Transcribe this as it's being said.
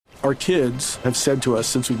Our kids have said to us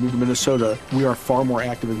since we moved to Minnesota, we are far more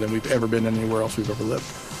active than we've ever been anywhere else we've ever lived.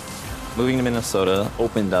 Moving to Minnesota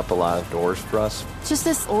opened up a lot of doors for us. Just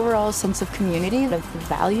this overall sense of community, of the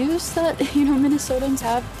values that, Minnesotans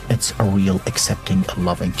have. It's a real accepting,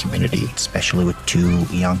 loving community, especially with 2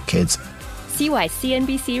 young kids. See why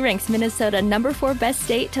CNBC ranks Minnesota number 4 best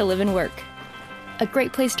state to live and work. A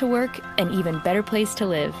great place to work, an even better place to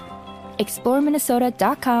live.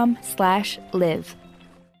 ExploreMinnesota.com/live.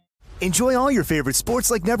 Enjoy all your favorite sports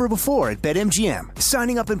like never before at BetMGM.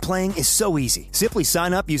 Signing up and playing is so easy. Simply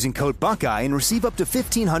sign up using code Buckeye and receive up to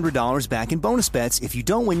 $1,500 back in bonus bets if you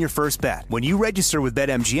don't win your first bet. When you register with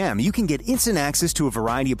BetMGM, you can get instant access to a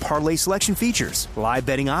variety of parlay selection features, live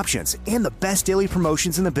betting options, and the best daily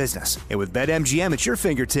promotions in the business. And with BetMGM at your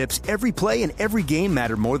fingertips, every play and every game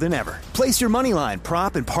matter more than ever. Place your moneyline,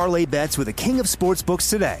 prop, and parlay bets with the king of sportsbooks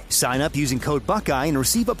today. Sign up using code Buckeye and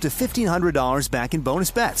receive up to $1,500 back in bonus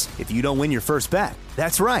bets if you don't win your first bet.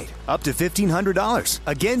 That's right, up to $1,500.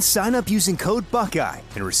 Again, sign up using code Buckeye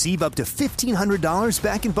and receive up to $1,500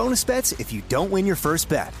 back in bonus bets if you don't win your first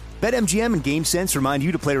bet. BetMGM and GameSense remind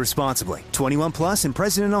you to play responsibly. 21 plus and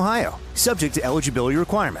present in Ohio. Subject to eligibility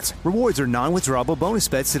requirements. Rewards are non-withdrawable bonus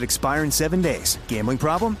bets that expire in 7 days. Gambling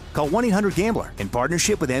problem? Call 1-800-GAMBLER in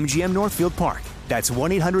partnership with MGM Northfield Park. That's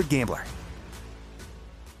 1-800-GAMBLER.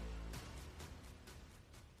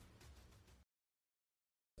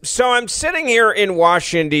 So I'm sitting here in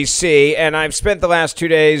Washington, D.C., and I've spent the last 2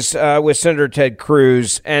 days with Senator Ted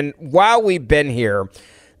Cruz. And while we've been here,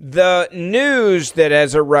 the news that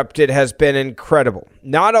has erupted has been incredible.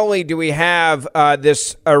 Not only do we have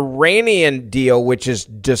this Iranian deal, which is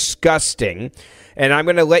disgusting, and I'm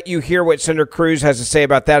going to let you hear what Senator Cruz has to say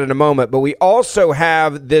about that in a moment, but we also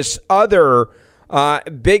have this other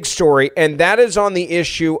big story, and that is on the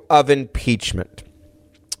issue of impeachment.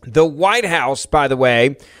 The White House, by the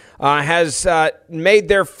way, has made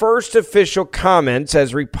their first official comments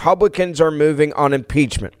as Republicans are moving on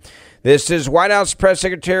impeachment. This is White House Press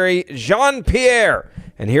Secretary Jean-Pierre,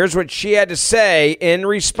 and here's what she had to say in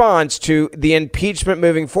response to the impeachment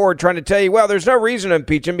moving forward, trying to tell you, well, there's no reason to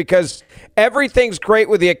impeach him because everything's great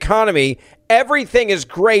with the economy. Everything is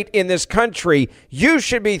great in this country. You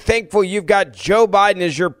should be thankful you've got Joe Biden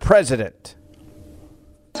as your president.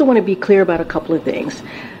 I also want to be clear about a couple of things.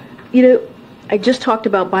 I just talked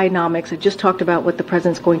about Bidenomics. I just talked about what the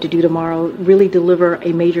president's going to do tomorrow, really deliver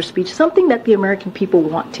a major speech, something that the American people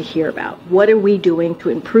want to hear about. What are we doing to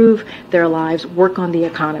improve their lives, work on the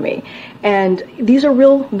economy? And these are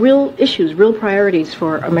real issues, real priorities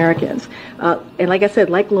for Americans. And like I said,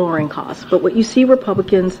 like lowering costs. But what you see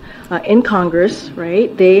Republicans in Congress,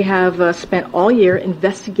 right, they have spent all year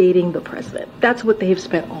investigating the president. That's what they have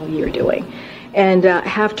spent all year doing. And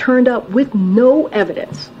have turned up with no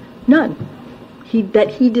evidence, none, that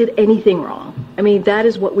he did anything wrong. I mean, that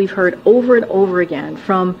is what we've heard over and over again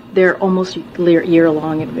from their almost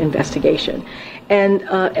year-long investigation. And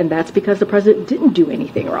that's because the president didn't do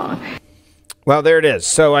anything wrong. Well, there it is.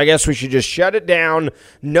 So I guess we should just shut it down.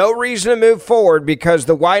 No reason to move forward because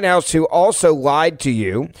the White House, who also lied to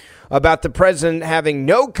you about the president having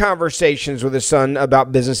no conversations with his son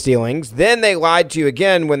about business dealings. Then they lied to you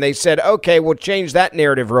again when they said, okay, we'll change that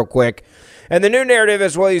narrative real quick. And the new narrative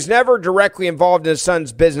is, well, he's never directly involved in his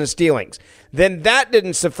son's business dealings. Then that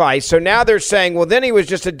didn't suffice. So now they're saying, well, then he was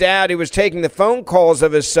just a dad who was taking the phone calls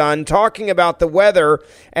of his son, talking about the weather.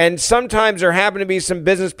 And sometimes there happened to be some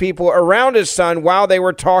business people around his son while they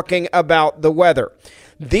were talking about the weather.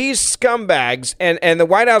 These scumbags, and the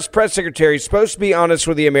White House press secretary is supposed to be honest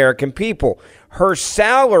with the American people. Her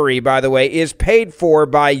salary, by the way, is paid for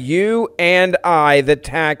by you and I, the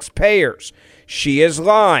taxpayers. She is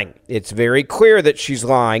lying. It's very clear that she's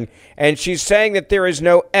lying, and she's saying that there is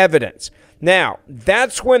no evidence. Now,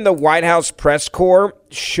 that's when the White House press corps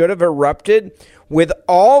should have erupted with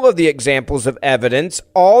all of the examples of evidence,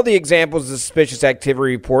 all the examples of suspicious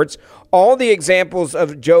activity reports, all the examples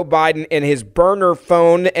of Joe Biden and his burner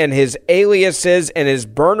phone and his aliases and his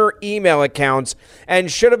burner email accounts,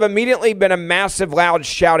 and should have immediately been a massive, loud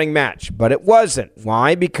shouting match. But it wasn't.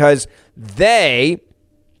 Why? Because they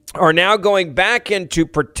are now going back into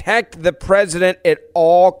protect the president at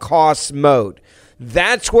all costs mode.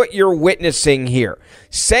 That's what you're witnessing here.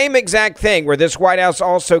 Same exact thing where this White House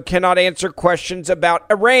also cannot answer questions about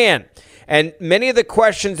Iran. And many of the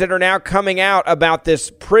questions that are now coming out about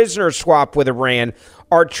this prisoner swap with Iran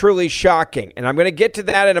are truly shocking. And I'm going to get to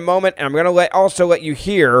that in a moment. And I'm going to also let you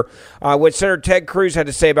hear what Senator Ted Cruz had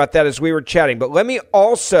to say about that as we were chatting. But let me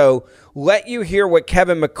also let you hear what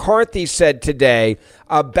Kevin McCarthy said today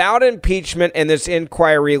about impeachment and this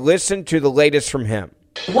inquiry. Listen to the latest from him.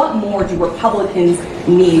 What more do Republicans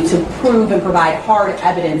need to prove and provide hard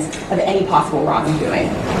evidence of any possible wrongdoing?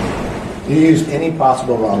 You used any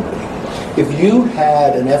possible wrongdoing. If you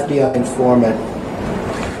had an FBI informant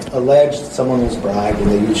alleged someone was bribed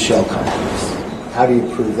and they used shell companies, how do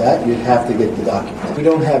you prove that? You'd have to get the documents. We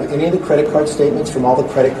don't have any of the credit card statements from all the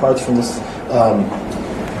credit cards from this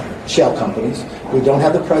shell companies. We don't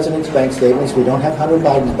have the president's bank statements. We don't have Hunter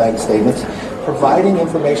Biden's bank statements. Providing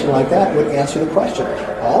information like that would answer the question.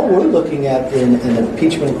 All we're looking at in an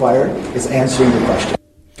impeachment inquiry is answering the question.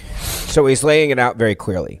 So he's laying it out very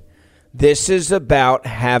clearly. This is about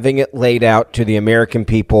having it laid out to the American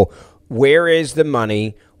people. Where is the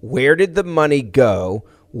money? Where did the money go?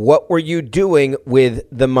 What were you doing with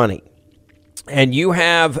the money? And you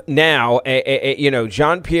have now,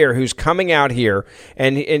 Jean Pierre, who's coming out here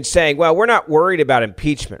and saying, well, we're not worried about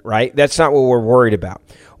impeachment, right? That's not what we're worried about.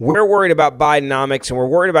 We're worried about Bidenomics, and we're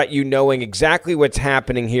worried about you knowing exactly what's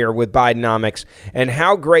happening here with Bidenomics and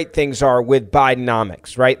how great things are with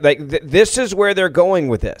Bidenomics, right? Like this is where they're going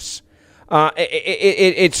with this.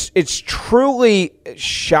 It's truly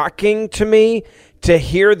shocking to me to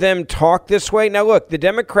hear them talk this way. Now, look, the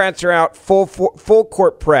Democrats are out full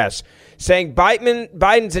court press saying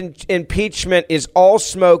Biden's impeachment is all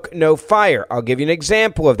smoke, no fire. I'll give you an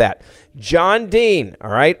example of that. John Dean,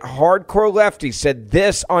 all right, hardcore lefty, said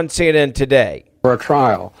this on CNN today. For a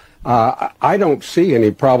trial, I don't see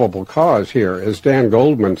any probable cause here. As Dan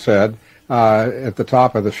Goldman said at the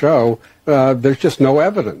top of the show, there's just no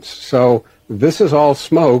evidence. So this is all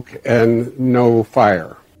smoke and no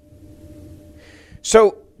fire.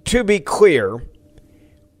 So to be clear,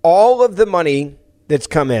 all of the money that's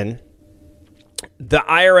come in, the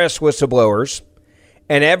IRS whistleblowers,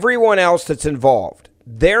 and everyone else that's involved,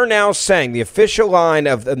 they're now saying the official line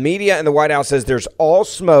of the media and the White House says there's all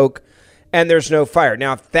smoke and there's no fire.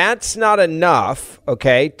 Now, if that's not enough,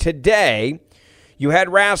 okay, today you had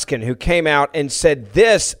Raskin who came out and said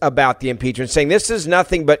this about the impeachment, saying this is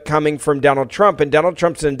nothing but coming from Donald Trump, and Donald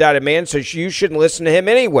Trump's an indicted man, so you shouldn't listen to him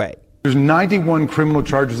anyway. There's 91 criminal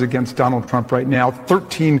charges against Donald Trump right now,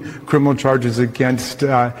 13 criminal charges against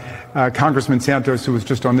Congressman Santos, who was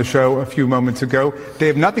just on the show a few moments ago. They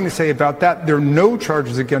have nothing to say about that. There are no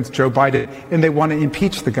charges against Joe Biden, and they want to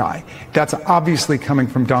impeach the guy. That's obviously coming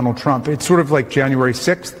from Donald Trump. It's sort of like January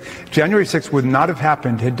 6th. January 6th would not have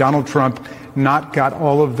happened had Donald Trump not got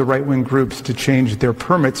all of the right-wing groups to change their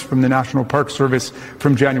permits from the National Park Service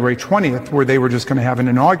from January 20th, where they were just going to have an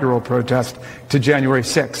inaugural protest, to January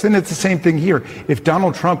 6th. And it's the same thing here. If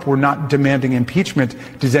Donald Trump were not demanding impeachment,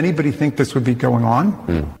 does anybody think this would be going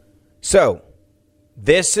on? So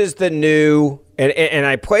this is the new, and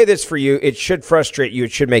I play this for you. It should frustrate you.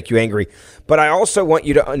 It should make you angry. But I also want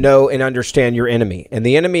you to know and understand your enemy. And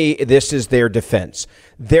the enemy, this is their defense.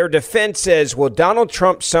 Their defense is, well, Donald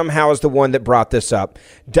Trump somehow is the one that brought this up.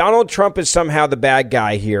 Donald Trump is somehow the bad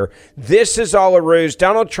guy here. This is all a ruse.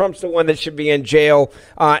 Donald Trump's the one that should be in jail.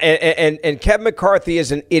 And Kevin McCarthy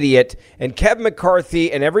is an idiot. And Kevin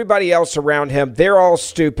McCarthy and everybody else around him, they're all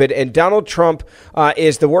stupid. And Donald Trump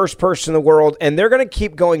is the worst person in the world. And they're going to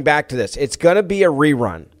keep going back to this. It's going to be a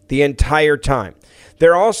rerun the entire time.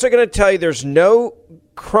 They're also going to tell you there's no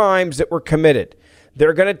crimes that were committed.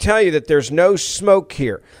 They're going to tell you that there's no smoke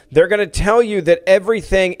here. They're going to tell you that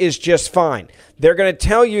everything is just fine. They're going to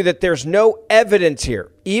tell you that there's no evidence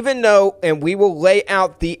here, even though, and we will lay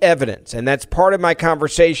out the evidence. And that's part of my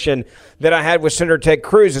conversation that I had with Senator Ted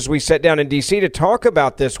Cruz as we sat down in D.C. to talk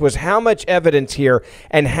about this, was how much evidence here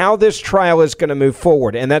and how this trial is going to move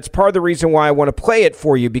forward. And that's part of the reason why I want to play it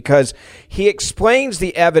for you, because he explains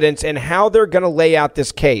the evidence and how they're going to lay out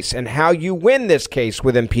this case and how you win this case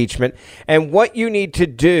with impeachment and what you need to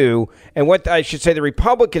do and what I should say the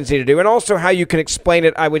Republicans need to do, and also how you can explain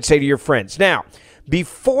it, I would say, to your friends. Now,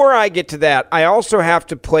 before I get to that, I also have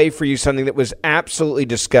to play for you something that was absolutely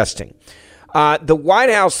disgusting. The White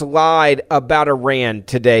House lied about Iran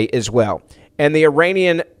today as well, and the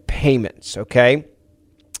Iranian payments, okay?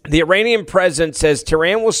 The Iranian president says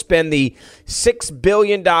Tehran will spend the $6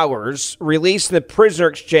 billion releasing the prisoner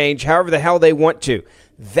exchange however the hell they want to.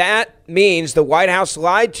 That means the White House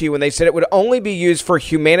lied to you when they said it would only be used for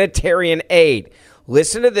humanitarian aid.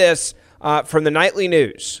 Listen to this from the nightly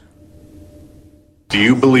news. Do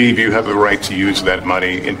you believe you have the right to use that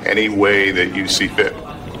money in any way that you see fit?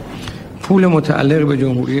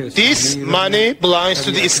 This money belongs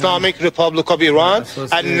to the Islamic Republic of Iran,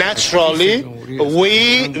 and naturally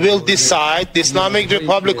we will decide, the Islamic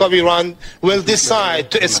Republic of Iran will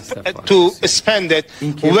decide to spend it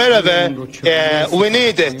wherever we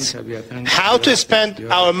need it. How to spend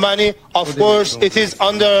our money, of course, it is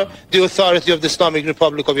under the authority of the Islamic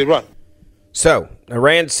Republic of Iran. So,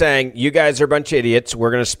 Iran's saying, you guys are a bunch of idiots.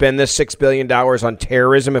 We're going to spend this $6 billion on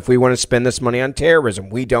terrorism if we want to spend this money on terrorism.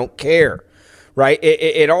 We don't care, right?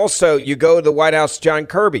 It also, you go to the White House, John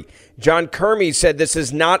Kirby. John Kirby said this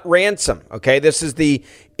is not Ransom, okay? This is the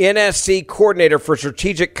NSC coordinator for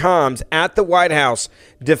strategic comms at the White House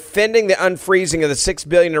defending the unfreezing of the $6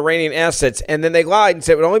 billion Iranian assets, and then they lied and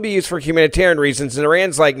said it would only be used for humanitarian reasons, and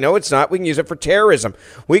Iran's like, no, it's not. We can use it for terrorism.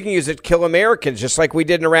 We can use it to kill Americans, just like we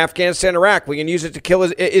did in Afghanistan, Iraq. We can use it to kill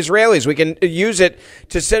Israelis. We can use it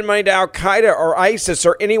to send money to Al-Qaeda or ISIS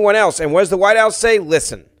or anyone else. And what does the White House say?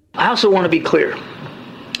 Listen. I also want to be clear.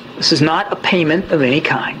 This is not a payment of any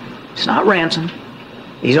kind. It's not ransom.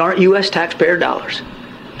 These aren't U.S. taxpayer dollars.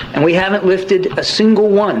 And we haven't lifted a single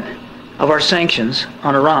one of our sanctions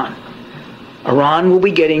on Iran. Iran will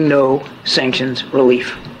be getting no sanctions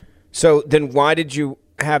relief. So then why did you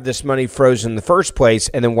have this money frozen in the first place,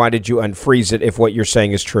 and then why did you unfreeze it if what you're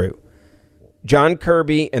saying is true? John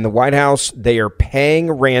Kirby and the White House, they are paying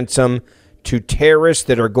ransom to terrorists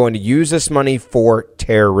that are going to use this money for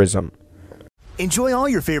terrorism. Enjoy all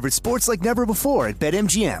your favorite sports like never before at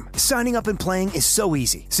BetMGM. Signing up and playing is so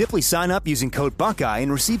easy. Simply sign up using code Buckeye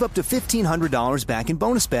and receive up to $1,500 back in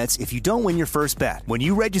bonus bets if you don't win your first bet. When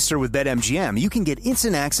you register with BetMGM, you can get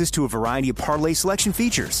instant access to a variety of parlay selection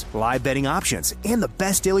features, live betting options, and the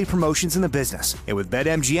best daily promotions in the business. And with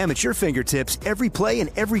BetMGM at your fingertips, every play and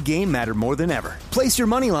every game matter more than ever. Place your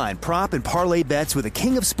moneyline, prop, and parlay bets with the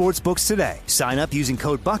king of sportsbooks today. Sign up using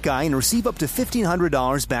code Buckeye and receive up to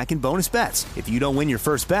 $1,500 back in bonus bets if you don't win your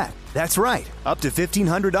first bet. That's right, up to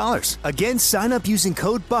 $1,500. Again, sign up using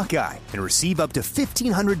code Buckeye and receive up to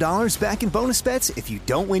 $1,500 back in bonus bets if you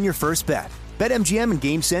don't win your first bet. BetMGM and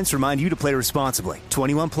GameSense remind you to play responsibly.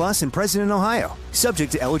 21 plus and present in Ohio. Subject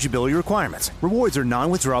to eligibility requirements. Rewards are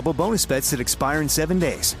non-withdrawable bonus bets that expire in 7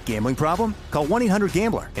 days. Gambling problem? Call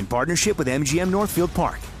 1-800-GAMBLER in partnership with MGM Northfield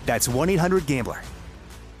Park. That's 1-800-GAMBLER.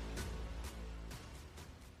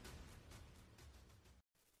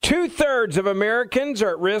 2/3 of Americans are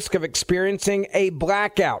at risk of experiencing a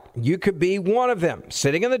blackout. You could be one of them,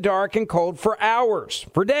 sitting in the dark and cold for hours,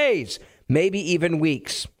 for days, maybe even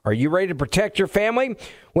weeks. Are you ready to protect your family?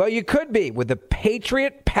 Well, you could be with the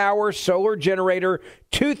Patriot Power Solar Generator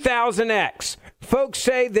 2000X. Folks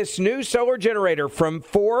say this new solar generator from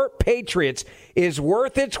 4 Patriots is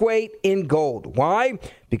worth its weight in gold. Why?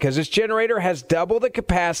 Because this generator has double the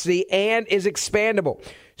capacity and is expandable.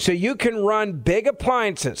 So you can run big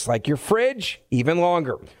appliances like your fridge even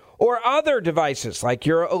longer, or other devices like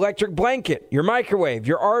your electric blanket, your microwave,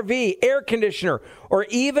 your RV, air conditioner, or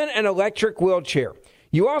even an electric wheelchair.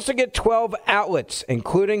 You also get 12 outlets,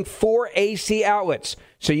 including 4 AC outlets,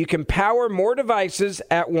 so you can power more devices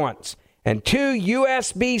at once, and 2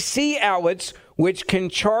 USB-C outlets, which can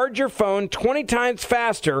charge your phone 20 times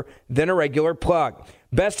faster than a regular plug.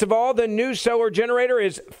 Best of all, the new solar generator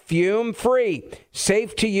is fume-free,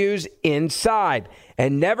 safe to use inside,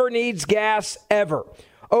 and never needs gas ever.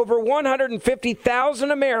 Over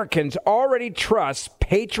 150,000 Americans already trust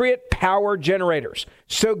Patriot Power Generators.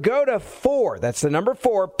 So go to 4, that's the number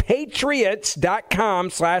 4,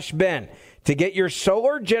 patriots.com/Ben to get your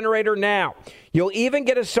solar generator now. You'll even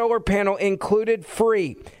get a solar panel included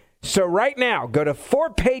free. So right now, go to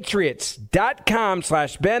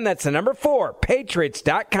 4patriots.com/Ben. That's the number 4,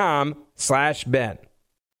 patriots.com/Ben.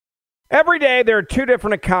 Every day, there are 2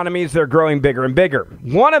 different economies that are growing bigger and bigger.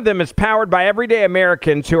 One of them is powered by everyday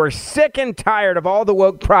Americans who are sick and tired of all the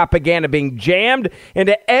woke propaganda being jammed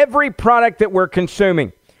into every product that we're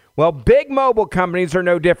consuming. Well, big mobile companies are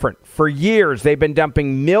no different. For years, they've been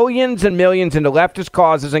dumping millions and millions into leftist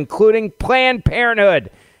causes, including Planned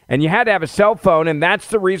Parenthood. And you had to have a cell phone, and that's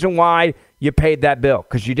the reason why you paid that bill,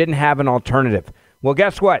 because you didn't have an alternative. Well,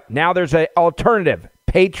 guess what? Now there's an alternative,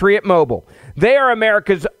 Patriot Mobile. They are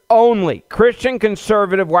America's only Christian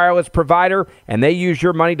conservative wireless provider, and they use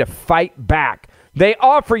your money to fight back. They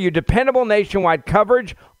offer you dependable nationwide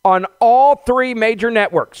coverage on all 3 major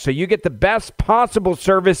networks, so you get the best possible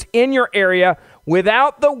service in your area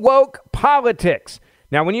without the woke politics.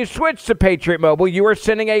 Now, when you switch to Patriot Mobile, you are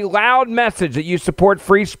sending a loud message that you support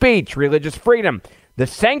free speech, religious freedom, the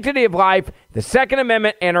sanctity of life, the Second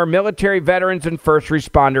Amendment, and our military veterans and first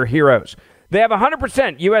responder heroes. They have a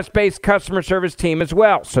 100% U.S.-based customer service team as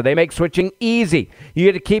well, so they make switching easy.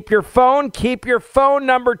 You get to keep your phone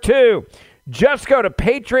number too. Just go to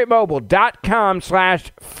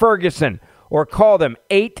patriotmobile.com/Ferguson or call them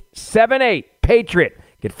 878-PATRIOT.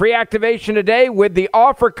 Get free activation today with the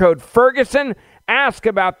offer code Ferguson. Ask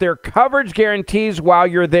about their coverage guarantees while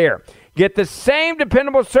you're there. Get the same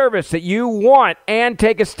dependable service that you want and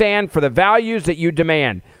take a stand for the values that you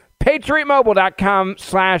demand.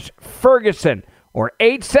 PatriotMobile.com/Ferguson or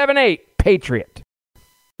 878-PATRIOT.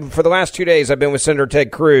 For the last 2 days, I've been with Senator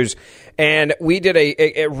Ted Cruz, and we did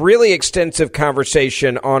a really extensive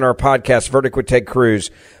conversation on our podcast, Verdict with Ted Cruz,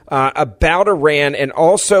 about Iran and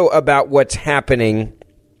also about what's happening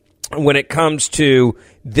when it comes to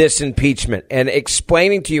this impeachment and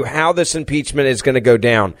explaining to you how this impeachment is going to go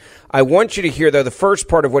down. I want you to hear, though, the first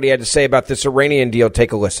part of what he had to say about this Iranian deal.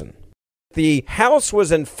 Take a listen. The House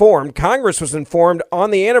was informed, Congress was informed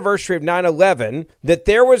on the anniversary of 9/11 that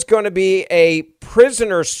there was going to be a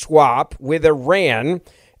prisoner swap with Iran.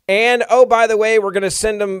 And, oh, by the way, we're going to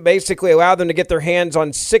send them, basically allow them to get their hands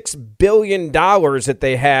on $6 billion that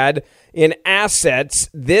they had in assets.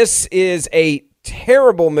 This is a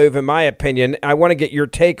terrible move, in my opinion. I want to get your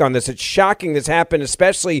take on this. It's shocking this happened,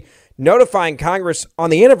 especially notifying Congress on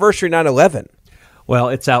the anniversary of 9/11. Well,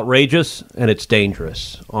 it's outrageous and it's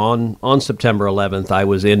dangerous. On September 11th, I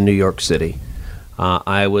was in New York City.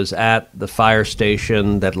 I was at the fire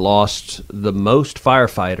station that lost the most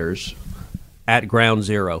firefighters at Ground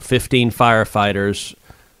Zero. 15 firefighters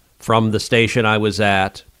from the station I was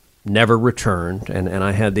at never returned, and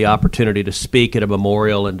I had the opportunity to speak at a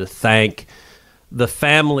memorial and to thank the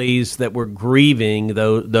families that were grieving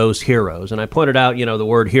those heroes. And I pointed out, the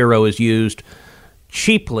word hero is used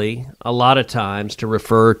cheaply a lot of times to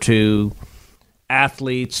refer to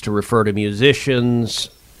athletes, to refer to musicians.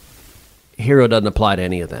 Hero doesn't apply to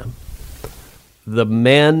any of them. The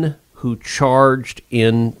men who charged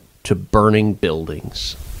into burning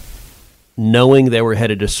buildings, knowing they were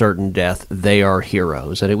headed to certain death, they are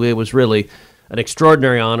heroes. And it was really an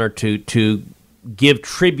extraordinary honor to give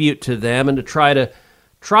tribute to them and to try to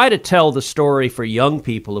tell the story for young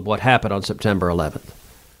people of what happened on September 11th.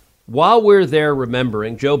 While we're there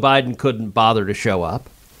remembering, Joe Biden couldn't bother to show up.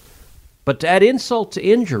 But to add insult to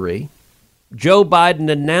injury, Joe Biden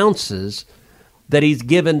announces that he's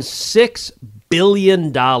given $6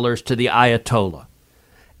 billion to the Ayatollah,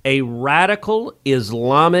 a radical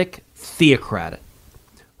Islamic theocrat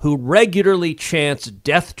who regularly chants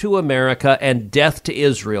death to America and death to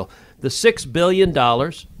Israel. The $6 billion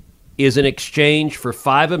is in exchange for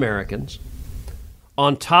 5 Americans.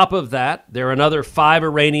 On top of that, there are another 5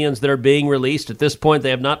 Iranians that are being released. At this point, they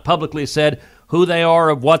have not publicly said who they are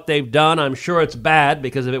or what they've done. I'm sure it's bad,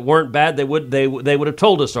 because if it weren't bad, they would have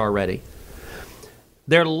told us already.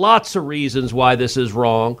 There are lots of reasons why this is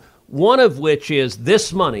wrong, one of which is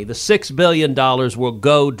this money, the $6 billion, will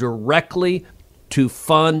go directly to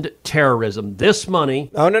fund terrorism. This money...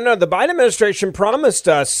 Oh, no. The Biden administration promised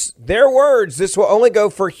us, their words, this will only go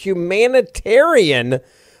for humanitarian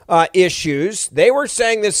issues. They were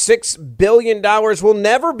saying this $6 billion will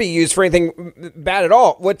never be used for anything bad at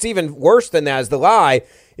all. What's even worse than that is the lie,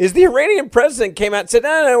 is the Iranian president came out and said,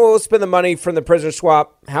 no, we'll spend the money from the prisoner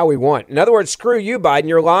swap how we want. In other words, screw you, Biden.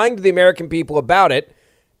 You're lying to the American people about it,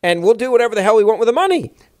 and we'll do whatever the hell we want with the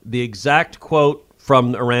money. The exact quote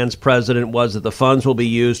from Iran's president was that the funds will be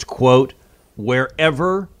used, quote,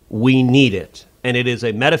 wherever we need it. And it is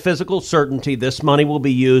a metaphysical certainty this money will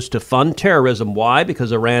be used to fund terrorism. Why?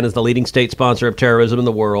 Because Iran is the leading state sponsor of terrorism in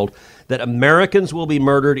the world. That Americans will be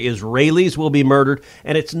murdered, Israelis will be murdered.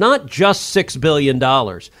 And it's not just $6 billion,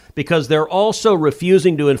 because they're also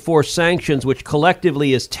refusing to enforce sanctions, which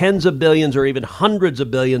collectively is tens of billions or even hundreds of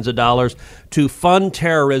billions of dollars to fund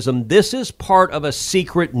terrorism. This is part of a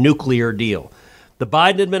secret nuclear deal. The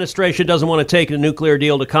Biden administration doesn't want to take a nuclear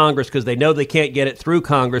deal to Congress because they know they can't get it through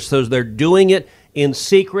Congress, so they're doing it in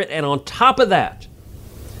secret. And on top of that,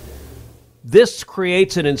 this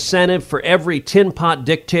creates an incentive for every tin pot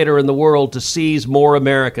dictator in the world to seize more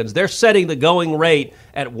Americans. They're setting the going rate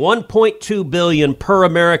at $1.2 billion per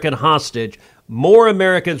American hostage. More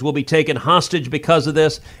Americans will be taken hostage because of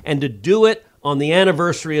this, and to do it on the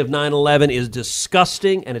anniversary of 9/11 is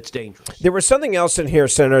disgusting, and it's dangerous. There was something else in here,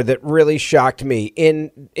 Senator, that really shocked me.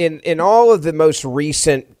 In all of the most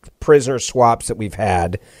recent prisoner swaps that we've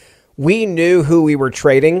had, we knew who we were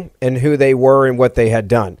trading and who they were and what they had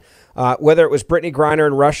done. Whether it was Brittany Griner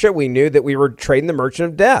in Russia, we knew that we were trading the Merchant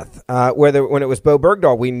of Death. When it was Bo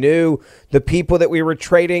Bergdahl, we knew the people that we were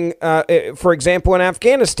trading, for example, in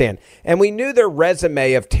Afghanistan. And we knew their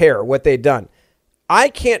resume of terror, what they'd done. I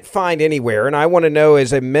can't find anywhere, and I want to know,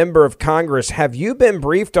 as a member of Congress, have you been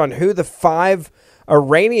briefed on who the 5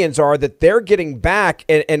 Iranians are that they're getting back,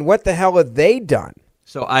 and what the hell have they done?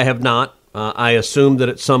 So I have not. I assume that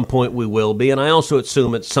at some point we will be, and I also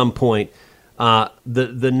assume at some point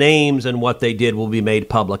the names and what they did will be made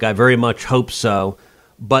public. I very much hope so.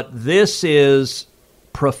 But this is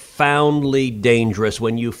profoundly dangerous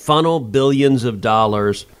when you funnel billions of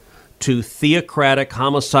dollars to theocratic,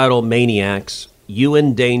 homicidal maniacs you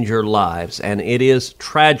endanger lives, and it is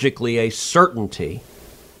tragically a certainty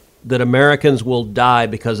that Americans will die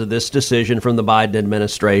because of this decision from the Biden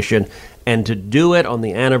administration. And to do it on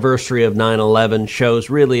the anniversary of 9/11 shows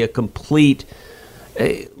really a complete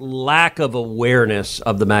lack of awareness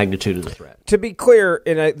of the magnitude of the threat. To be clear,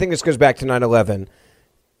 and I think this goes back to 9/11,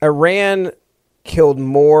 Iran killed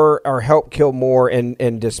more or helped kill more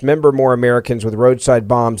and dismember more Americans with roadside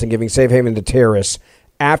bombs and giving safe haven to terrorists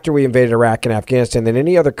after we invaded Iraq and Afghanistan than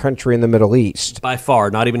any other country in the Middle East. By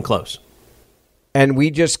far, not even close. And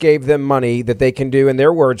we just gave them money that they can do, in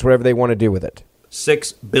their words, whatever they want to do with it.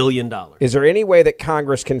 $6 billion. Is there any way that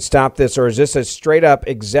Congress can stop this, or is this a straight-up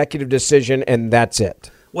executive decision and that's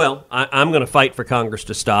it? Well, I'm going to fight for Congress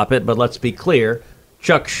to stop it, but let's be clear.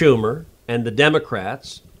 Chuck Schumer and the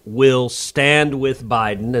Democrats will stand with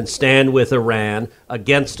Biden and stand with Iran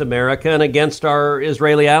against America and against our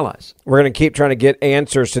Israeli allies. We're going to keep trying to get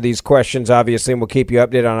answers to these questions, obviously, and we'll keep you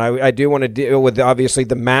updated on it. I do want to deal with, obviously,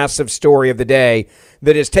 the massive story of the day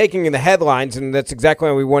that is taking in the headlines, and that's exactly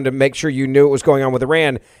why we wanted to make sure you knew what was going on with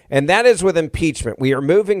Iran, and that is with impeachment. We are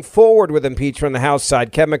moving forward with impeachment on the House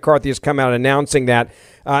side. Kevin McCarthy has come out announcing that.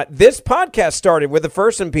 This podcast started with the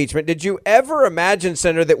first impeachment. Did you ever imagine,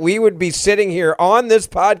 Senator, that we would be sitting here on this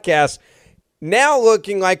podcast now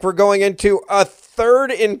looking like we're going into a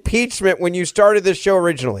third impeachment when you started this show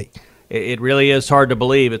originally? It really is hard to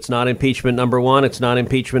believe. It's not impeachment number 1. It's not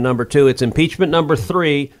impeachment number 2. It's impeachment number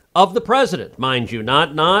 3 of the president, mind you.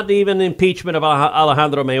 Not even impeachment of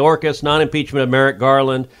Alejandro Mayorkas, not impeachment of Merrick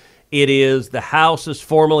Garland. It is the House has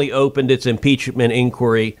formally opened its impeachment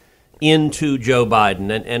inquiry into Joe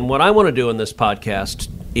Biden. And what I want to do in this podcast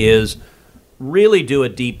is really do a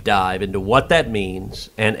deep dive into what that means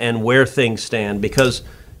and where things stand, because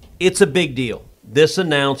it's a big deal. This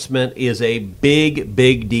announcement is a big,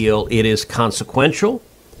 big deal. It is consequential,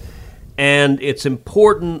 and it's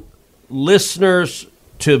important. Listeners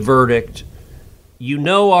to Verdict, you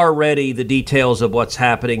know already the details of what's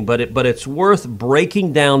happening, but it's worth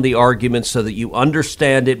breaking down the arguments so that you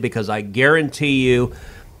understand it, because I guarantee you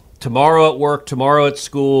tomorrow at work, tomorrow at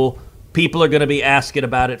school, people are going to be asking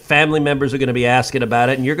about it. Family members are going to be asking about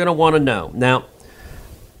it, and you're going to want to know. Now,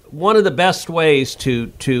 one of the best ways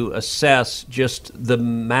to assess just the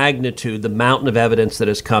magnitude, the mountain of evidence that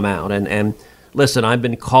has come out, and listen, I've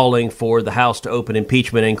been calling for the House to open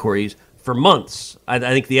impeachment inquiries for months. I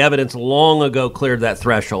think the evidence long ago cleared that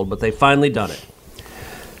threshold, but they've finally done it.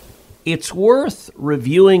 It's worth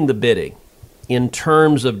reviewing the bidding in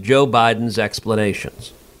terms of Joe Biden's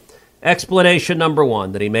explanations. Explanation number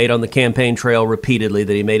 1 that he made on the campaign trail repeatedly,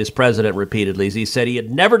 that he made as president repeatedly, is he said he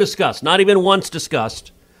had never discussed, not even once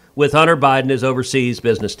discussed, with Hunter Biden his overseas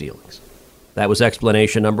business dealings. That was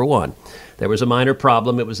explanation number 1. There was a minor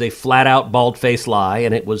problem. It was a flat-out, bald-faced lie,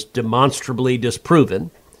 and it was demonstrably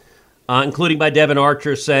disproven, including by Devin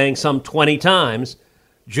Archer saying some 20 times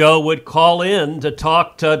Joe would call in to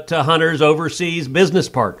talk to Hunter's overseas business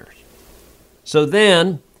partners. So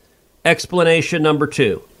then, explanation number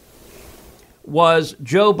 2 was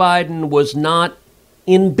Joe Biden was not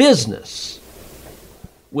in business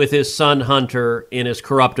with his son Hunter in his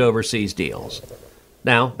corrupt overseas deals.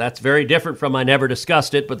 Now, that's very different from I never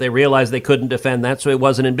discussed it, but they realized they couldn't defend that, so he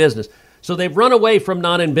wasn't in business. So they've run away from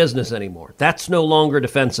not in business anymore. That's no longer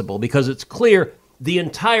defensible, because it's clear the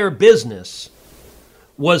entire business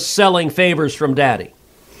was selling favors from daddy.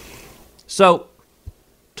 So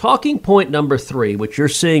talking point number 3, which you're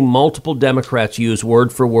seeing multiple Democrats use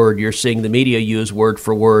word for word, you're seeing the media use word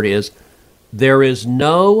for word, is there is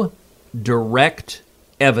no direct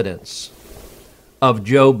evidence of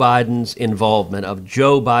Joe Biden's involvement, of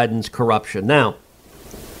Joe Biden's corruption. Now,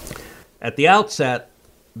 at the outset,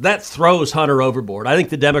 that throws Hunter overboard. I think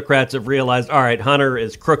the Democrats have realized, all right, Hunter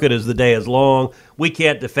is crooked as the day is long. We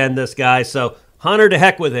can't defend this guy, so Hunter, to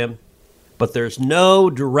heck with him. But there's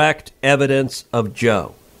no direct evidence of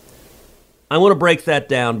Joe. I want to break that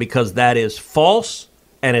down, because that is false,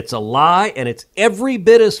 and it's a lie, and it's every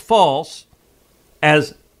bit as false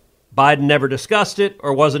as Biden never discussed it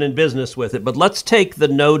or wasn't in business with it. But let's take the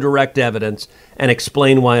no direct evidence and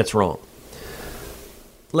explain why it's wrong.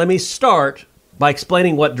 Let me start by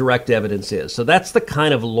explaining what direct evidence is. So that's the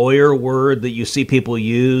kind of lawyer word that you see people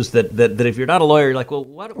use that if you're not a lawyer, you're like, well,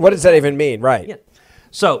 what does that even mean? Right. Yeah.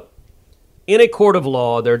 So in a court of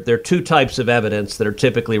law, there are 2 types of evidence that are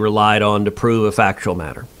typically relied on to prove a factual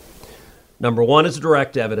matter. Number 1 is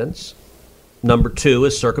direct evidence. Number 2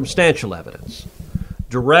 is circumstantial evidence.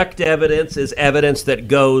 Direct evidence is evidence that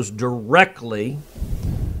goes directly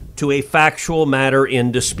to a factual matter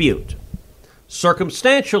in dispute.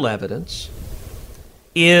 Circumstantial evidence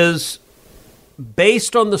is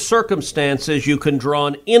based on the circumstances, you can draw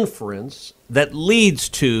an inference that leads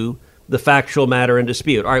to the factual matter in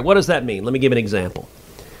dispute. All right, what does that mean? Let me give an example.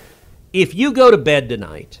 If you go to bed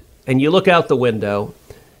tonight and you look out the window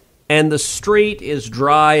and the street is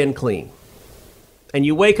dry and clean, and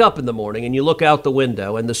you wake up in the morning and you look out the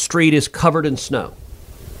window and the street is covered in snow,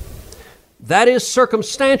 that is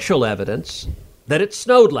circumstantial evidence that it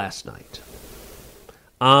snowed last night.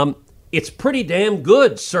 It's pretty damn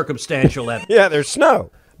good circumstantial evidence. Yeah, there's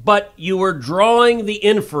snow. But you were drawing the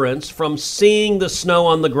inference from seeing the snow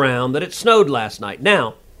on the ground that it snowed last night.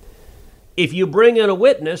 Now, if you bring in a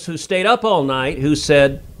witness who stayed up all night who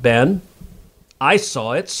said, Ben, I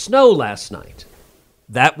saw it snow last night,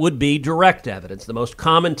 that would be direct evidence. The most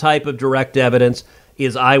common type of direct evidence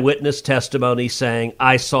is eyewitness testimony saying,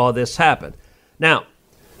 I saw this happen. Now,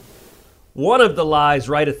 one of the lies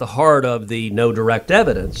right at the heart of the no direct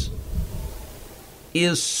evidence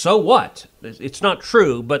is, so what? It's not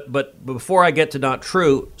true, but before I get to not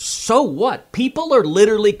true, so what? People are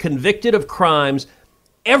literally convicted of crimes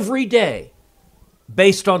every day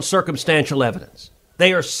based on circumstantial evidence.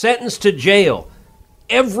 They are sentenced to jail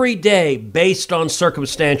every day based on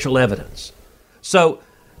circumstantial evidence. So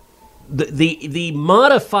the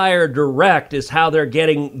modifier direct is how they're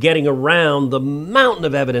getting around the mountain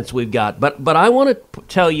of evidence we've got. But I want to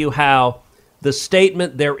tell you how the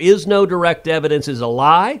statement there is no direct evidence is a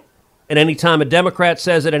lie. And anytime a Democrat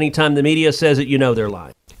says it, anytime the media says it, you know they're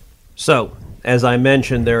lying. So, as I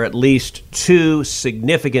mentioned, there are at least two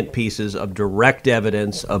significant pieces of direct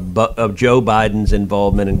evidence of Joe Biden's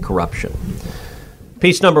involvement in corruption.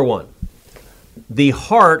 Piece number one, the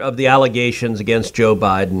heart of the allegations against Joe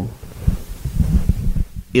Biden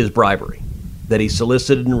is bribery, that he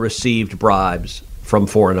solicited and received bribes from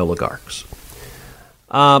foreign oligarchs.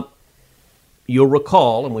 You'll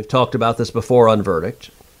recall, and we've talked about this before on Verdict,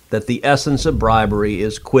 that the essence of bribery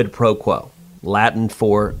is quid pro quo, Latin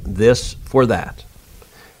for this, for that.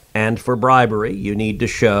 And for bribery, you need to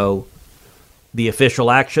show the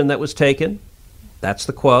official action that was taken. That's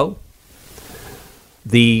the quo.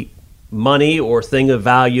 The money or thing of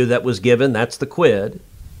value that was given, that's the quid.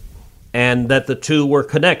 And that the two were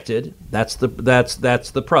connected, that's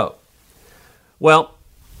the pro. Well,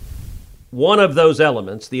 one of those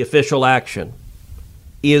elements, the official action,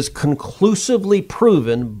 is conclusively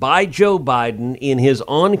proven by Joe Biden in his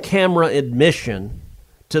on-camera admission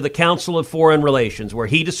to the Council of Foreign Relations, where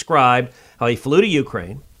he described how he flew to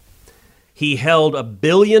Ukraine. He held $1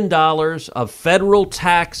 billion of federal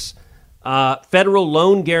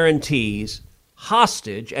loan guarantees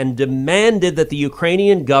hostage and demanded that the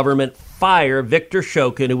Ukrainian government fire Viktor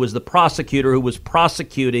Shokin, who was the prosecutor who was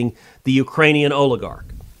prosecuting the Ukrainian oligarch.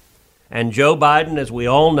 And Joe Biden, as we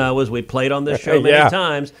all know, as we played on this show many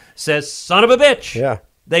times, says, son of a bitch. Yeah.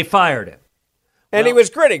 They fired him. And he was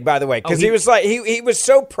grinning, by the way, because he was like, he was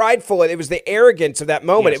so prideful. It was the arrogance of that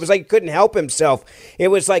moment. Yes. It was like he couldn't help himself. It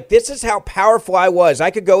was like, this is how powerful I was.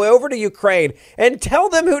 I could go over to Ukraine and tell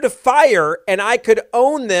them who to fire, and I could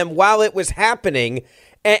own them while it was happening.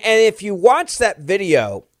 And if you watch that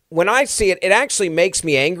video, when I see it, it actually makes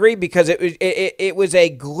me angry because it was a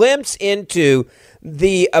glimpse into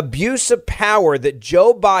the abuse of power that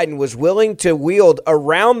Joe Biden was willing to wield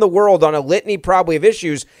around the world on a litany probably of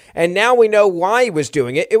issues. And now we know why he was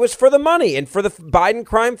doing it. It was for the money and for the Biden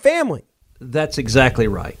crime family. That's exactly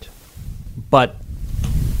right. But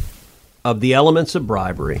of the elements of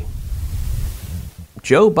bribery,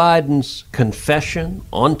 Joe Biden's confession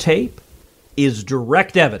on tape is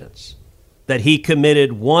direct evidence that he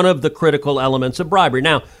committed one of the critical elements of bribery.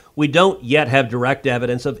 Now, we don't yet have direct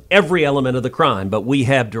evidence of every element of the crime, but we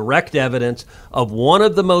have direct evidence of one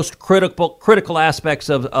of the most critical aspects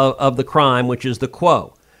of the crime, which is the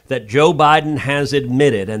quo, that Joe Biden has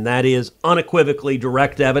admitted, and that is unequivocally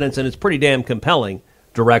direct evidence, and it's pretty damn compelling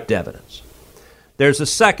direct evidence. There's a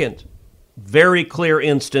second very clear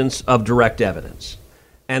instance of direct evidence,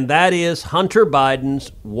 and that is Hunter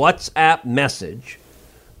Biden's WhatsApp message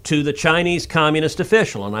to the Chinese communist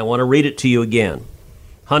official, and I want to read it to you again.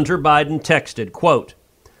 Hunter Biden texted, quote,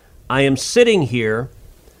 I am sitting here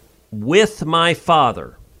with my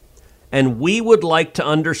father, and we would like to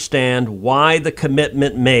understand why the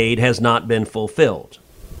commitment made has not been fulfilled.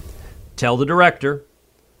 Tell the director,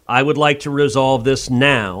 I would like to resolve this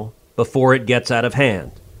now before it gets out of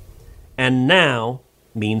hand. And now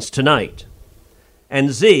means tonight.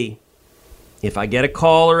 And Z, if I get a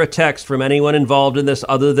call or a text from anyone involved in this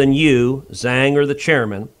other than you, Zhang, or the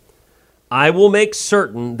chairman, I will make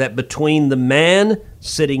certain that between the man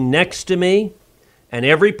sitting next to me and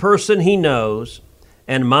every person he knows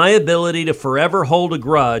and my ability to forever hold a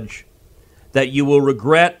grudge, that you will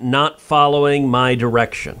regret not following my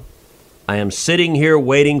direction. I am sitting here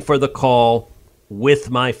waiting for the call with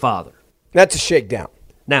my father. That's a shakedown.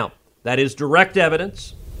 Now, that is direct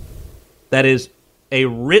evidence. That is a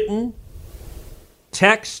written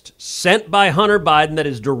text sent by Hunter Biden that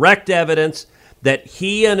is direct evidence that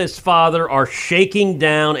he and his father are shaking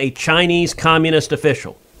down a Chinese communist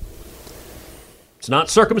official. It's not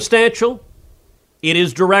circumstantial. It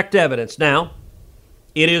is direct evidence. Now,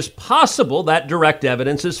 it is possible that direct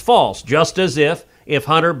evidence is false, just as if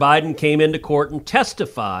Hunter Biden came into court and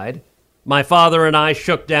testified, my father and I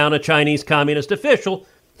shook down a Chinese communist official,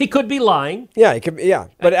 he could be lying. Yeah, he could. Yeah,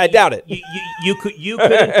 but I doubt it. You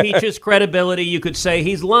could impeach his credibility. You could say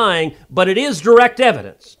he's lying, but it is direct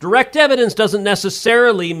evidence. Direct evidence doesn't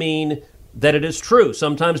necessarily mean that it is true.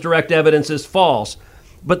 Sometimes direct evidence is false.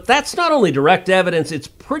 But that's not only direct evidence, it's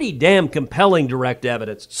pretty damn compelling direct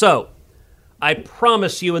evidence. So, I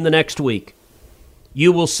promise you in the next week,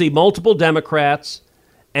 you will see multiple Democrats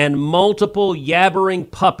and multiple yabbering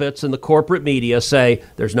puppets in the corporate media say,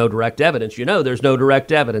 there's no direct evidence. You know, there's no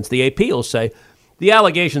direct evidence. The AP will say, the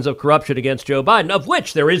allegations of corruption against Joe Biden, of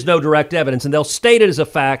which there is no direct evidence, and they'll state it as a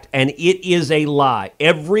fact, and it is a lie.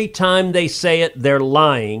 Every time they say it, they're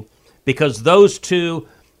lying, because those two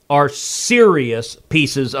are serious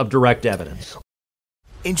pieces of direct evidence.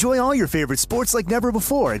 Enjoy all your favorite sports like never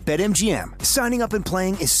before at BetMGM. Signing up and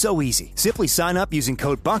playing is so easy. Simply sign up using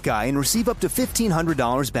code Buckeye and receive up to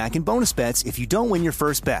 $1,500 back in bonus bets if you don't win your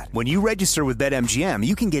first bet. When you register with BetMGM,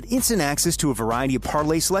 you can get instant access to a variety of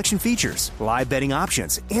parlay selection features, live betting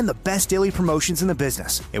options, and the best daily promotions in the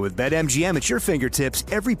business. And with BetMGM at your fingertips,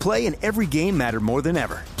 every play and every game matter more than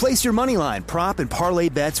ever. Place your moneyline, prop, and parlay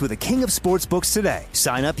bets with the king of sportsbooks today.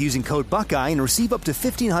 Sign up using code Buckeye and receive up to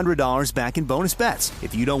 $1,500 back in bonus bets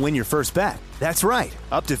if you don't win your first bet. That's right,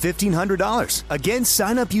 up to $1,500. Again,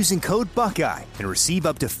 sign up using code Buckeye and receive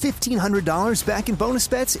up to $1,500 back in bonus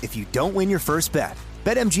bets if you don't win your first bet.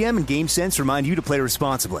 BetMGM and GameSense remind you to play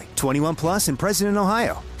responsibly. 21 plus and present in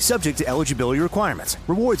Ohio. Subject to eligibility requirements.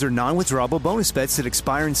 Rewards are non-withdrawable bonus bets that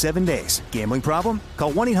expire in 7 days. Gambling problem?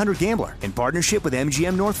 Call 1-800-GAMBLER in partnership with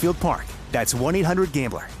MGM Northfield Park. That's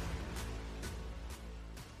 1-800-GAMBLER.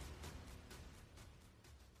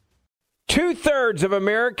 2/3 of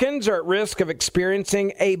Americans are at risk of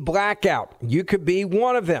experiencing a blackout. You could be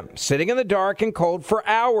one of them, sitting in the dark and cold for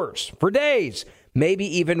hours, for days, maybe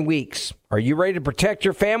even weeks. Are you ready to protect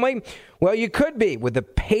your family? Well, you could be with the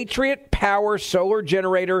Patriot Power Solar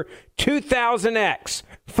Generator 2000X.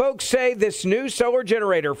 Folks say this new solar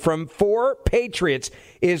generator from 4 Patriots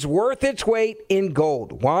is worth its weight in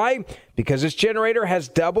gold. Why? Because this generator has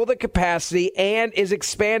double the capacity and is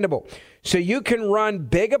expandable. So you can run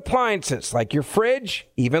big appliances like your fridge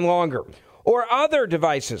even longer. Or other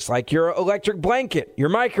devices like your electric blanket, your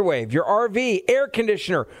microwave, your RV, air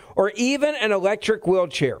conditioner, or even an electric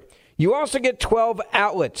wheelchair. You also get 12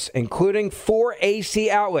 outlets, including 4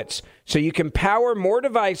 AC outlets, so you can power more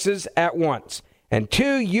devices at once. And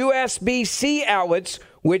 2 USB-C outlets,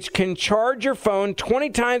 which can charge your phone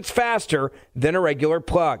 20 times faster than a regular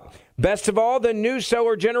plug. Best of all, the new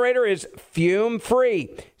solar generator is fume-free,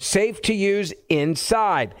 safe to use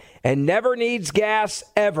inside, and never needs gas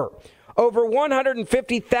ever. Over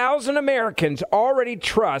 150,000 Americans already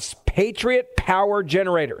trust Patriot Power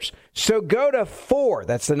Generators. So go to 4,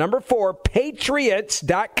 that's the number 4,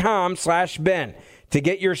 patriots.com/Ben to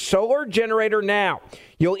get your solar generator now.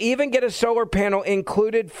 You'll even get a solar panel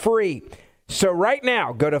included free. So right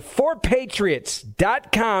now, go to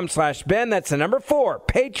 4patriots.com/Ben. That's the number 4,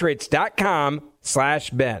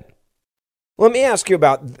 patriots.com/Ben. Let me ask you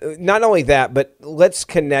about not only that, but let's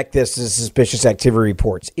connect this to suspicious activity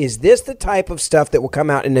reports. Is this the type of stuff that will come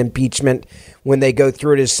out in impeachment when they go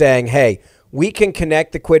through it as saying, hey, we can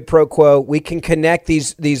connect the quid pro quo, we can connect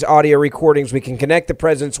these audio recordings, we can connect the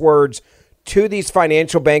president's words to these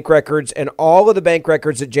financial bank records, and all of the bank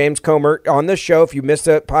records that James Comer on the show, if you missed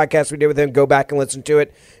the podcast we did with him, go back and listen to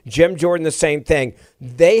it. Jim Jordan, the same thing.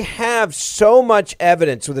 They have so much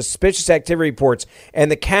evidence with the suspicious activity reports and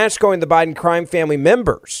the cash going to the Biden crime family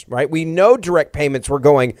members, right? We know direct payments were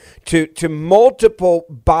going to multiple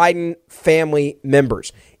Biden family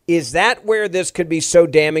members. Is that where this could be so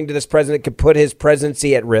damning to this president, could put his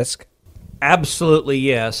presidency at risk? Absolutely,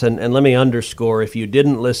 yes. And let me underscore, if you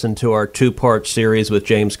didn't listen to our 2-part series with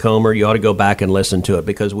James Comer, you ought to go back and listen to it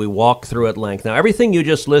because we walk through at length. Now, everything you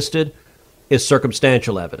just listed is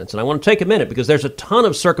circumstantial evidence. And I want to take a minute because there's a ton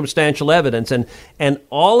of circumstantial evidence. And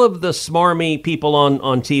all of the smarmy people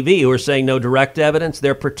on TV who are saying no direct evidence,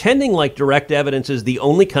 they're pretending like direct evidence is the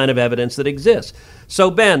only kind of evidence that exists. So,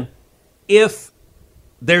 Ben, if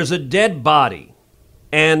there's a dead body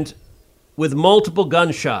and with multiple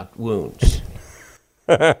gunshot wounds.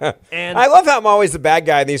 And I love how I'm always the bad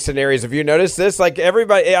guy in these scenarios. Have you noticed this? Like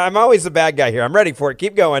everybody, I'm always the bad guy here. I'm ready for it.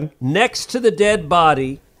 Keep going. Next to the dead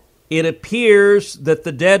body, it appears that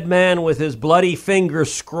the dead man with his bloody finger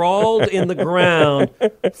scrawled in the ground,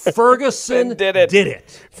 Ferguson did it.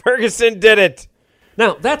 Ferguson did it.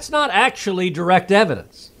 Now, that's not actually direct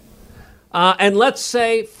evidence. And let's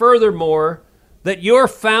say, furthermore, that you're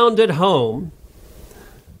found at home,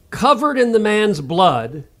 covered in the man's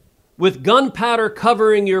blood, with gunpowder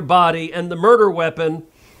covering your body and the murder weapon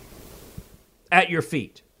at your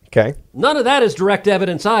feet. Okay. None of that is direct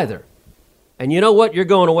evidence either. And you know what? You're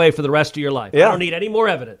going away for the rest of your life. Yeah. I don't need any more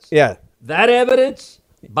evidence. Yeah. That evidence,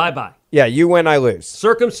 bye-bye. Yeah, you win, I lose.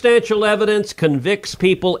 Circumstantial evidence convicts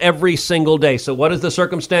people every single day. So what is the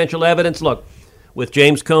circumstantial evidence? Look, with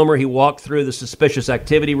James Comer, he walked through the suspicious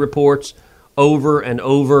activity reports over and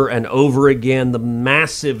over and over again, the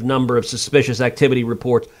massive number of suspicious activity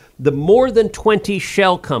reports, the more than 20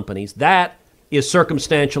 shell companies. That is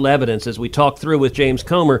circumstantial evidence. As we talked through with James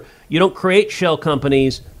Comer, you don't create shell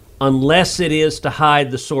companies unless it is to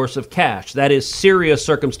hide the source of cash. That is serious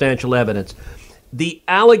circumstantial evidence. The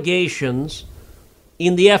allegations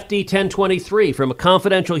in the FD 1023 from a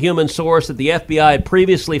confidential human source that the FBI had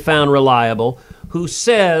previously found reliable, who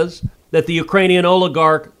says that the Ukrainian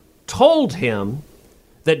oligarch told him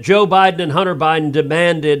that Joe Biden and Hunter Biden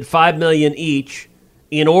demanded $5 million each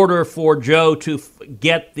in order for Joe to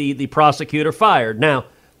get the prosecutor fired. Now,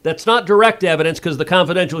 that's not direct evidence because the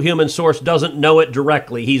confidential human source doesn't know it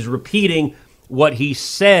directly. He's repeating what he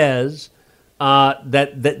says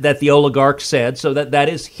that the oligarch said, so that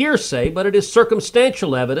is hearsay, but it is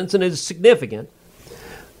circumstantial evidence and it is significant.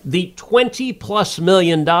 The $20+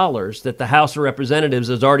 million that the House of Representatives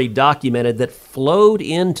has already documented that flowed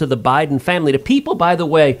into the Biden family, to people, by the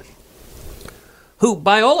way, who,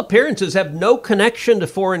 by all appearances, have no connection to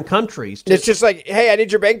foreign countries. It's just like, hey, I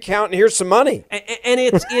need your bank account and here's some money. And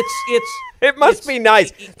it's it must be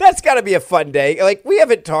nice. That's got to be a fun day. Like, we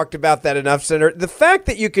haven't talked about that enough, Senator. The fact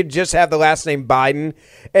that you could just have the last name Biden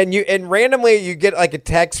and randomly you get like a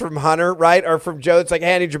text from Hunter, right, or from Joe. It's like,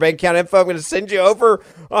 hey, I need your bank account info. I'm going to send you over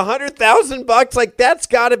 $100,000. Like, that's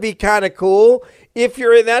got to be kind of cool. If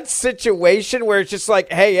you're in that situation where it's just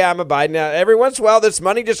like, hey, yeah, I'm a Biden. Now, every once in a while, this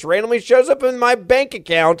money just randomly shows up in my bank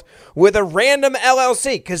account with a random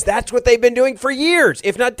LLC, because that's what they've been doing for years,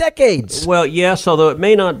 if not decades. Well, yes, although it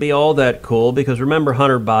may not be all that cool, because remember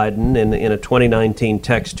Hunter Biden, in a 2019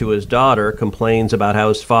 text to his daughter, complains about how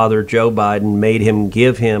his father, Joe Biden, made him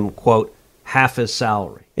give him, quote, half his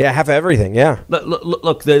salary. Yeah, half of everything, yeah.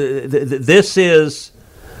 Look, this is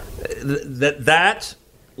that.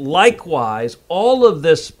 Likewise, all of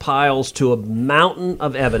this piles to a mountain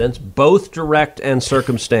of evidence, both direct and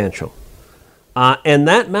circumstantial. And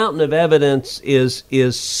that mountain of evidence is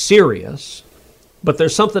serious, but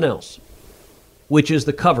there's something else, which is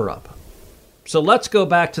the cover-up. So let's go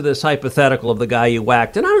back to this hypothetical of the guy you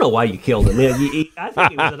whacked. And I don't know why you killed him. I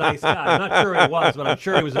think he was a nice guy. I'm not sure he was, but I'm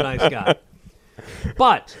sure he was a nice guy.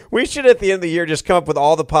 But we should, at the end of the year, just come up with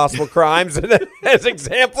all the possible crimes as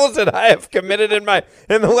examples that I have committed in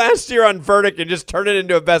the last year on Verdict and just turn it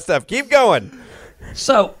into a best of. Keep going.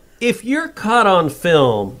 So if you're caught on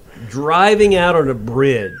film driving out on a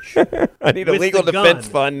bridge, I need a legal defense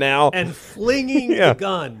fund now, and flinging the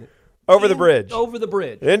gun over the bridge,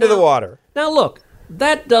 into the water. Now look,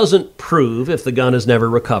 that doesn't prove, if the gun is never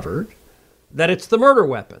recovered, that it's the murder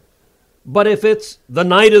weapon. But if it's the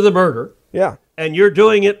night of the murder, yeah, and you're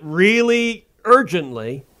doing it really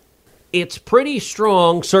urgently, it's pretty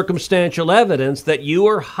strong circumstantial evidence that you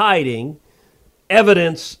are hiding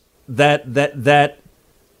evidence that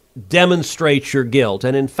demonstrates your guilt.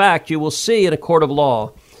 And in fact, you will see in a court of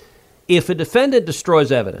law, if a defendant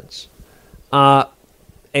destroys evidence, a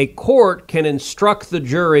court can instruct the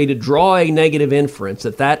jury to draw a negative inference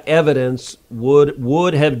that evidence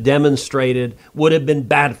would have demonstrated, would have been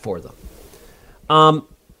bad for them.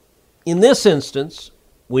 In this instance,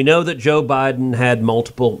 we know that Joe Biden had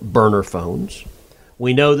multiple burner phones.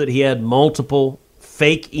 We know that he had multiple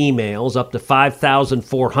fake emails, up to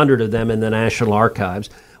 5,400 of them in the National Archives.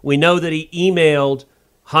 We know that he emailed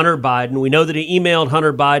Hunter Biden. We know that he emailed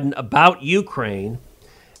Hunter Biden about Ukraine.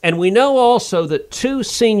 And we know also that 2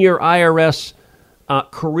 senior IRS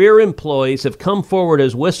career employees have come forward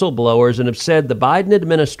as whistleblowers and have said the Biden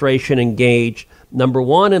administration engaged, number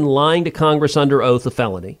 1, in lying to Congress under oath, a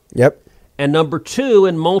felony. Yep. And number 2,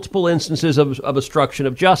 in multiple instances of obstruction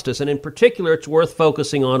of justice. And in particular, it's worth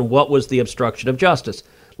focusing on what was the obstruction of justice.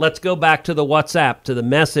 Let's go back to the WhatsApp, to the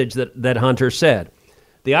message that Hunter said.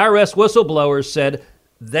 The IRS whistleblowers said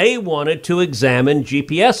they wanted to examine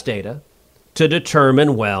GPS data to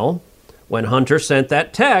determine, well, when Hunter sent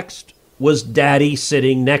that text, was Daddy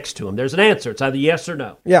sitting next to him? There's an answer. It's either yes or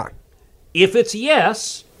no. Yeah. If it's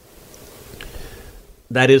yes,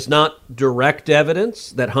 that is not direct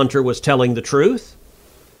evidence that Hunter was telling the truth,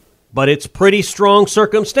 but it's pretty strong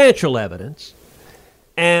circumstantial evidence.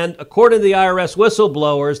 And according to the IRS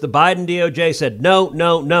whistleblowers, the Biden DOJ said,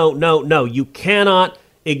 no, you cannot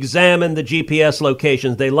examine the GPS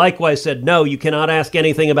locations. They likewise said, no, you cannot ask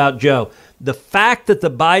anything about Joe. The fact that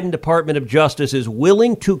the Biden Department of Justice is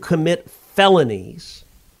willing to commit felonies,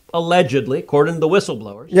 allegedly, according to the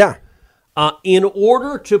whistleblowers, in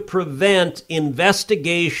order to prevent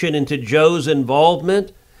investigation into Joe's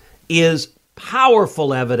involvement is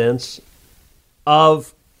powerful evidence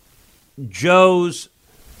of Joe's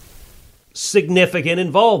significant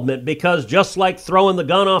involvement, because just like throwing the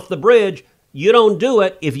gun off the bridge, you don't do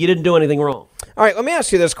it if you didn't do anything wrong. All right, let me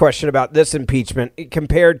ask you this question about this impeachment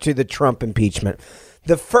compared to the Trump impeachment.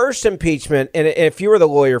 The first impeachment, and if you were the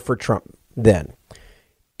lawyer for Trump then,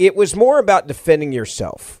 it was more about defending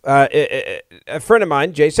yourself. A friend of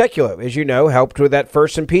mine, Jay Sekulow, as you know, helped with that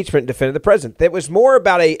first impeachment, defended the president. It was more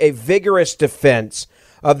about a vigorous defense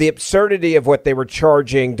of the absurdity of what they were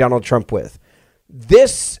charging Donald Trump with.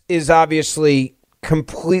 This is obviously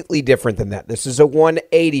completely different than that. This is a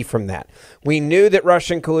 180 from that. We knew that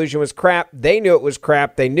Russian collusion was crap. They knew it was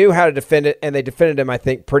crap. They knew how to defend it, and they defended him, I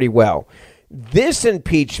think, pretty well. This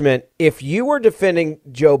impeachment, if you were defending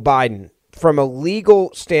Joe Biden from a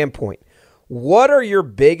legal standpoint, what are your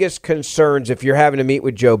biggest concerns if you're having to meet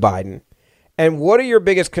with Joe Biden? And what are your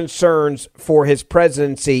biggest concerns for his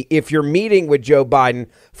presidency if you're meeting with Joe Biden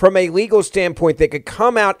from a legal standpoint that could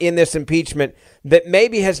come out in this impeachment that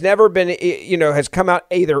maybe has never been, has come out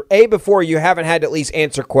either A, before you haven't had to at least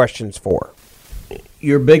answer questions for?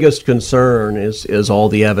 Your biggest concern is all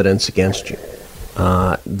the evidence against you.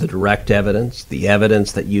 The direct evidence, the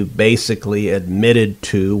evidence that you basically admitted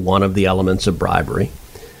to one of the elements of bribery,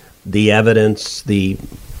 the evidence, the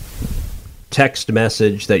text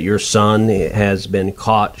message that your son has been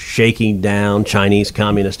caught shaking down Chinese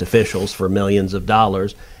communist officials for millions of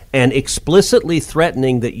dollars and explicitly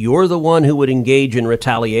threatening that you're the one who would engage in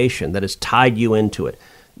retaliation that has tied you into it.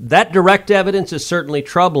 That direct evidence is certainly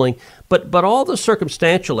troubling, but all the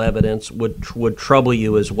circumstantial evidence would trouble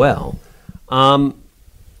you as well. And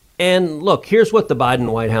look, here's what the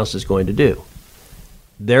Biden White House is going to do.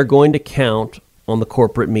 They're going to count on the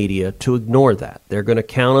corporate media to ignore that. They're going to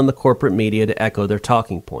count on the corporate media to echo their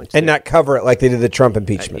talking points. And not cover it like they did the Trump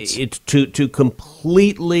impeachments. It's to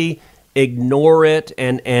completely ignore it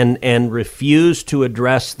and refuse to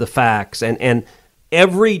address the facts. And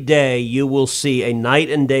every day you will see a night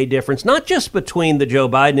and day difference, not just between the Joe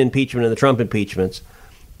Biden impeachment and the Trump impeachments,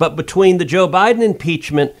 but between the Joe Biden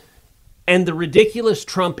impeachment and the ridiculous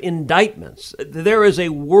Trump indictments. There is a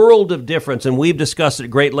world of difference, and we've discussed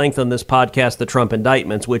at great length on this podcast the Trump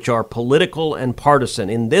indictments, which are political and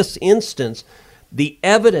partisan. In this instance, the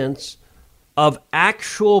evidence of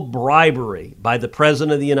actual bribery by the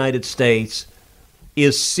President of the United States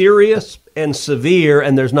is serious and severe,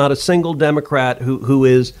 and there's not a single Democrat who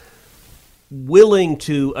is willing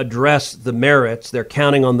to address the merits. They're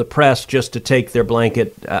counting on the press just to take their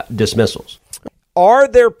blanket dismissals. Are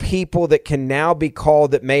there people that can now be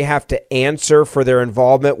called that may have to answer for their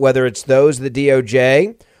involvement, whether it's those of the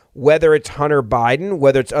DOJ, whether it's Hunter Biden,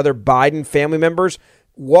 whether it's other Biden family members?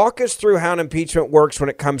 Walk us through how an impeachment works when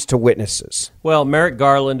it comes to witnesses. Well, Merrick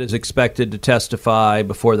Garland is expected to testify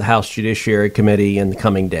before the House Judiciary Committee in the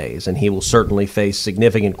coming days, and he will certainly face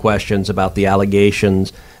significant questions about the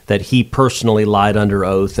allegations that he personally lied under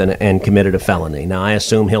oath and committed a felony. Now, I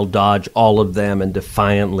assume he'll dodge all of them and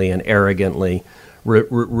defiantly and arrogantly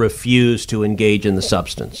refuse to engage in the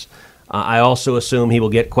substance. I also assume he will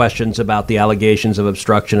get questions about the allegations of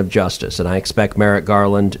obstruction of justice, and I expect Merrick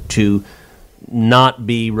Garland to not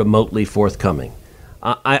be remotely forthcoming.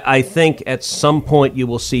 I think at some point you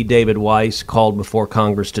will see David Weiss called before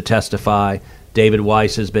Congress to testify. David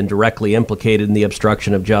Weiss has been directly implicated in the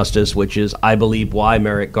obstruction of justice, which is, I believe, why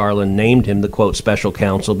Merrick Garland named him the, quote, special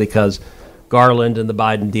counsel, because Garland and the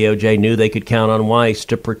Biden DOJ knew they could count on Weiss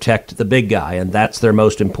to protect the big guy, and that's their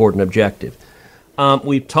most important objective.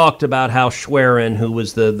 We've talked about how Schwerin, who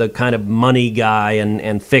was the kind of money guy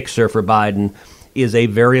and fixer for Biden, is a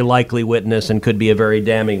very likely witness and could be a very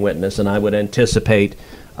damning witness, and I would anticipate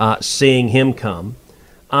seeing him come.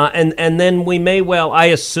 And then we may well, I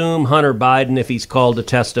assume Hunter Biden, if he's called to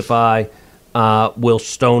testify, will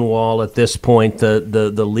stonewall at this point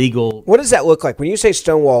the legal. What does that look like when you say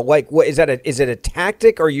stonewall? Like, what is that? Is it a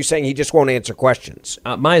tactic, or are you saying he just won't answer questions?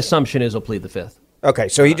 My assumption is he'll plead the fifth. Okay,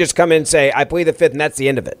 so he just come in and say, I plead the fifth, and that's the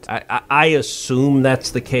end of it. I assume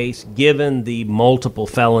that's the case, given the multiple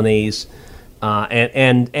felonies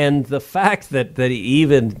and the fact that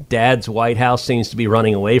even Dad's White House seems to be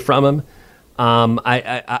running away from him.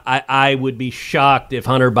 I would be shocked if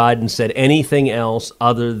Hunter Biden said anything else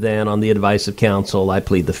other than, on the advice of counsel, I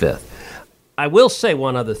plead the fifth. I will say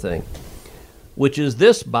one other thing, which is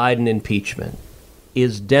this Biden impeachment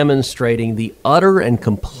is demonstrating the utter and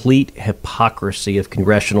complete hypocrisy of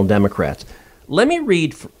congressional Democrats. Let me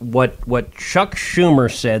read what Chuck Schumer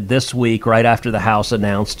said this week right after the House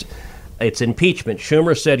announced its impeachment.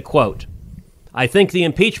 Schumer said, quote, I think the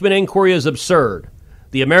impeachment inquiry is absurd.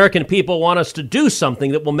 The American people want us to do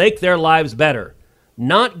something that will make their lives better,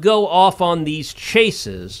 not go off on these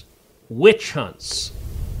chases, witch hunts.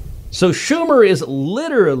 So Schumer is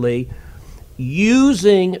literally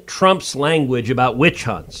using Trump's language about witch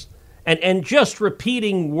hunts and just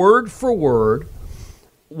repeating word for word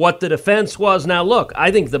what the defense was. Now, look,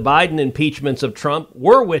 I think the Biden impeachments of Trump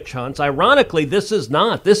were witch hunts. Ironically, this is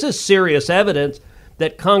not. This is serious evidence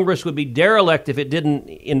that Congress would be derelict if it didn't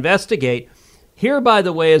investigate. Here, by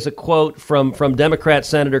the way, is a quote from Democrat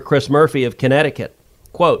Senator Chris Murphy of Connecticut.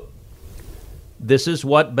 Quote, this is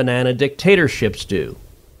what banana dictatorships do,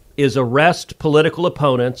 is arrest political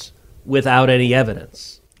opponents without any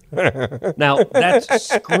evidence. Now, that's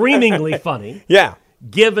screamingly funny. Yeah.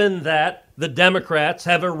 Given that the Democrats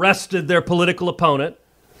have arrested their political opponent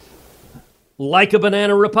like a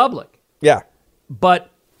banana republic. Yeah. But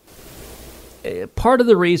part of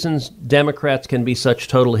the reasons Democrats can be such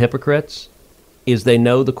total hypocrites is they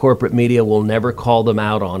know the corporate media will never call them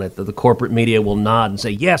out on it, that the corporate media will nod and say,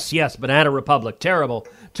 yes, yes, banana republic, terrible,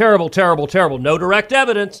 terrible, terrible, terrible. No direct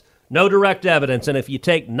evidence, no direct evidence. And if you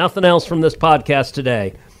take nothing else from this podcast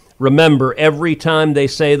today, remember, every time they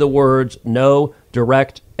say the words no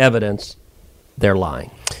direct evidence, they're lying.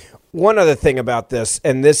 One other thing about this,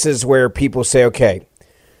 and this is where people say, okay,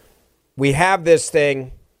 we have this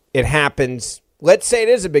thing, it happens. Let's say it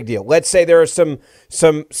is a big deal. Let's say there are some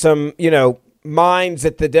mines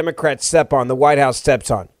that the Democrats step on, the White House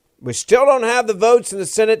steps on. We still don't have the votes in the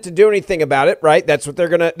Senate to do anything about it, right? That's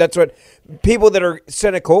what people that are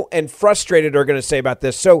cynical and frustrated are going to say about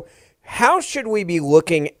this. So how should we be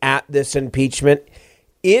looking at this impeachment?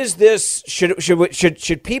 Is this,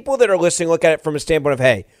 should people that are listening look at it from a standpoint of,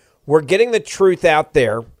 hey, we're getting the truth out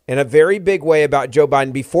there in a very big way about Joe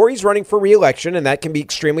Biden before he's running for re-election, and that can be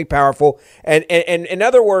extremely powerful. And in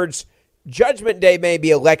other words, Judgment Day may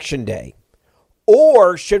be Election Day.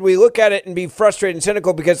 Or should we look at it and be frustrated and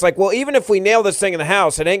cynical because, like, well, even if we nail this thing in the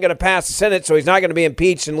House, it ain't going to pass the Senate, so he's not going to be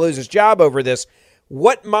impeached and lose his job over this.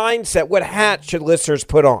 What mindset, what hat should listeners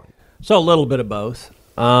put on? So a little bit of both.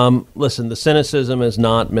 Listen, the cynicism is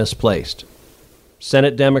not misplaced.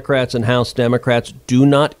 Senate Democrats and House Democrats do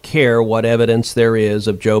not care what evidence there is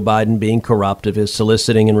of Joe Biden being corrupt, of his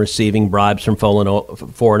soliciting and receiving bribes from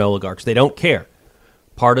foreign oligarchs. They don't care.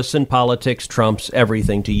 Partisan politics trumps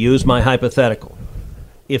everything. To use my hypothetical,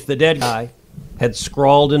 if the dead guy had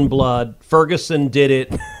scrawled in blood, Ferguson did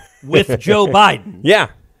it with Joe Biden. Yeah.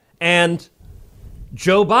 And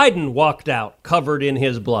Joe Biden walked out covered in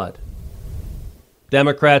his blood.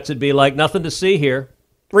 Democrats would be like, nothing to see here.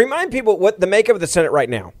 Remind people what the makeup of the Senate right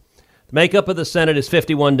now. The makeup of the Senate is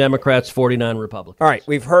 51 Democrats, 49 Republicans. All right.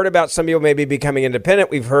 We've heard about some people maybe becoming independent.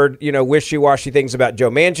 We've heard, wishy-washy things about Joe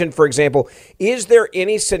Manchin, for example. Is there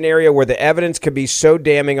any scenario where the evidence could be so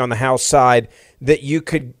damning on the House side that you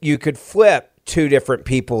could flip two different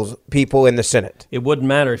people in the Senate? It wouldn't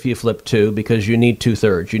matter if you flip two because you need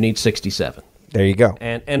 2/3. You need 67. There you go.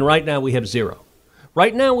 And right now we have zero.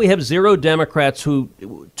 Right now we have zero Democrats who,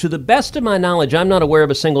 to the best of my knowledge, I'm not aware of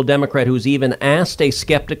a single Democrat who's even asked a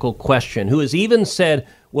skeptical question, who has even said,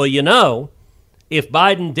 well, if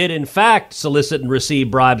Biden did in fact solicit and receive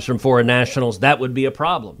bribes from foreign nationals, that would be a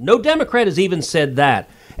problem. No Democrat has even said that.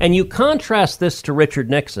 And you contrast this to Richard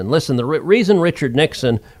Nixon. Listen, the reason Richard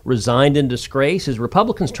Nixon resigned in disgrace is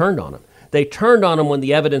Republicans turned on him. They turned on him when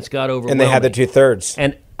the evidence got overwhelming. And they had the 2/3.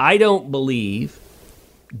 And I don't believe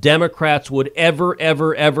Democrats would ever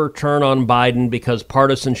turn on Biden because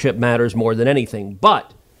partisanship matters more than anything.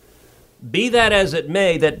 But be that as it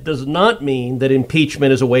may, that does not mean that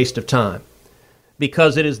impeachment is a waste of time,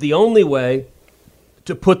 because it is the only way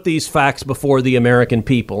to put these facts before the American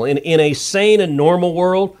people. In a sane and normal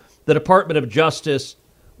world, the Department of Justice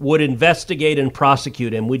would investigate and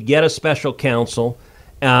prosecute him. We'd get a special counsel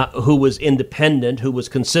who was independent, who was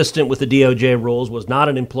consistent with the DOJ rules, was not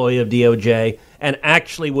an employee of DOJ, and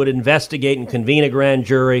actually would investigate and convene a grand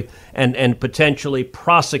jury and potentially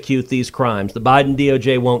prosecute these crimes. The Biden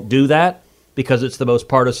DOJ won't do that. because it's the most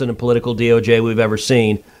partisan and political DOJ we've ever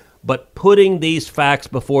seen. But putting these facts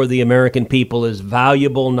before the American people is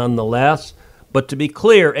valuable nonetheless. But to be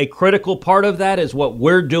clear, a critical part of that is what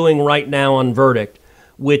we're doing right now on Verdict,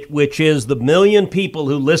 which is the million people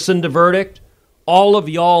who listen to Verdict. All of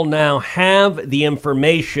y'all now have the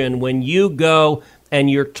information when you go and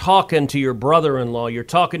you're talking to your brother-in-law, you're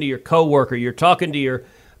talking to your coworker, you're talking to your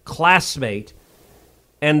classmate,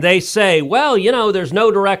 and they say, well, there's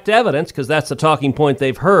no direct evidence, because that's the talking point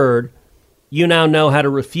they've heard. You now know how to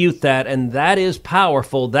refute that, and that is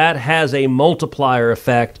powerful. That has a multiplier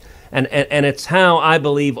effect, and it's how I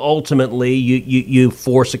believe ultimately you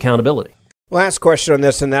force accountability. Last question on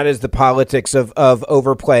this, and that is the politics of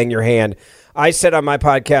overplaying your hand. I said on my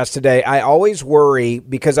podcast today, I always worry,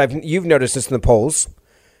 because you've noticed this in the polls,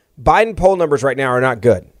 Biden poll numbers right now are not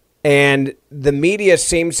good. And the media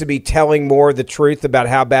seems to be telling more of the truth about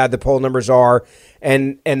how bad the poll numbers are.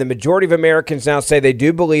 And the majority of Americans now say they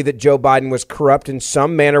do believe that Joe Biden was corrupt in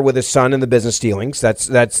some manner with his son in the business dealings.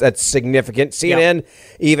 That's significant. CNN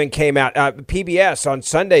even came out. PBS on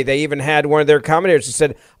Sunday, they even had one of their commentators who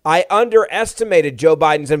said, I underestimated Joe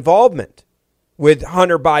Biden's involvement with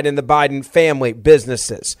Hunter Biden and the Biden family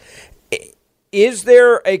businesses. Is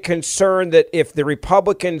there a concern that if the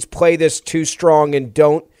Republicans play this too strong and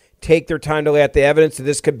don't take their time to lay out the evidence, that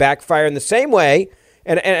this could backfire in the same way?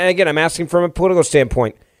 And again, I'm asking from a political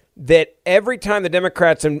standpoint, that every time the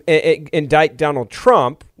Democrats indict Donald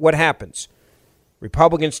Trump, what happens?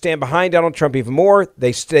 Republicans stand behind Donald Trump even more.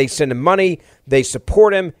 They send him money. They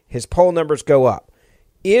support him. His poll numbers go up.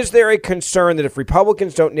 Is there a concern that if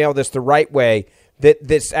Republicans don't nail this the right way, that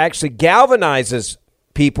this actually galvanizes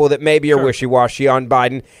people that maybe are wishy-washy on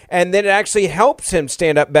Biden, and then it actually helps him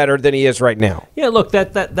stand up better than he is right now? Yeah, look,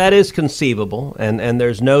 that is conceivable, and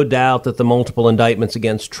there's no doubt that the multiple indictments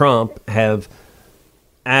against Trump have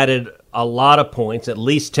added a lot of points, at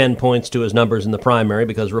least 10 points to his numbers in the primary,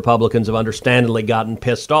 because Republicans have understandably gotten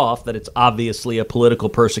pissed off that it's obviously a political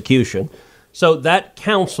persecution. So that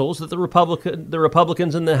counsels that the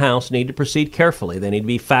Republicans in the House need to proceed carefully. They need to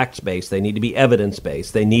be facts-based. They need to be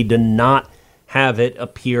evidence-based. They need to not have it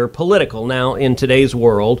appear political. Now, in today's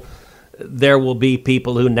world, there will be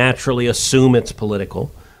people who naturally assume it's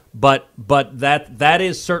political, but that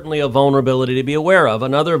is certainly a vulnerability to be aware of.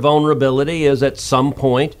 Another vulnerability is at some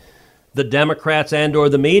point the Democrats and or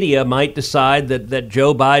the media might decide that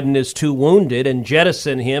Joe Biden is too wounded and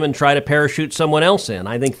jettison him and try to parachute someone else in.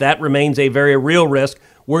 I think that remains a very real risk.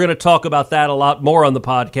 We're going to talk about that a lot more on the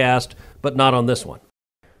podcast, but not on this one.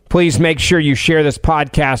 Please make sure you share this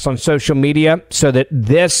podcast on social media so that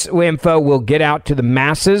this info will get out to the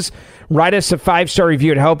masses. Write us a 5-star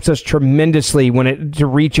review. It helps us tremendously to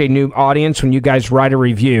reach a new audience when you guys write a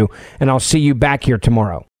review. And I'll see you back here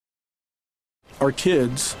tomorrow. Our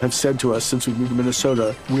kids have said to us since we moved to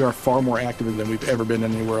Minnesota, we are far more active than we've ever been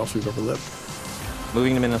anywhere else we've ever lived.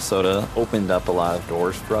 Moving to Minnesota opened up a lot of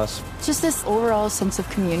doors for us. Just this overall sense of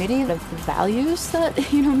community, of values that,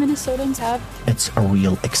 Minnesotans have. It's a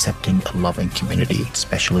real accepting, loving community,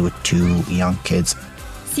 especially with 2 young kids.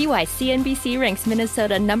 See why CNBC ranks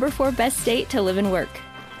Minnesota number 4 best state to live and work.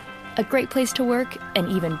 A great place to work, an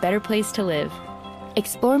even better place to live.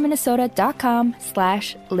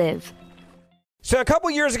 ExploreMinnesota.com/live. So a couple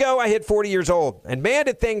years ago, I hit 40 years old, and man,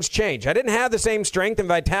 did things change. I didn't have the same strength and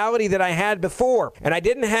vitality that I had before, and I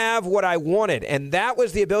didn't have what I wanted, and that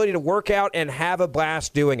was the ability to work out and have a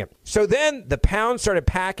blast doing it. So then the pounds started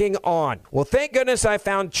packing on. Well, thank goodness I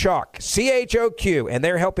found Chalk, CHOQ, and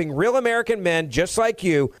they're helping real American men just like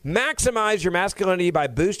you maximize your masculinity by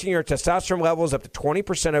boosting your testosterone levels up to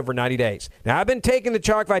 20% over 90 days. Now, I've been taking the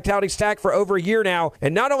Chalk Vitality Stack for over a year now,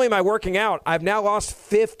 and not only am I working out, I've now lost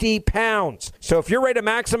 50 pounds. So if you're ready to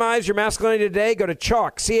maximize your masculinity today, go to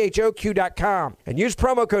Chalk, CHOQ.com, and use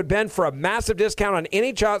promo code Ben for a massive discount on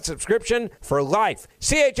any Chalk subscription for life.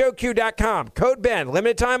 CHOQ.com, code Ben,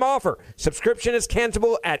 limited time offer. Subscription is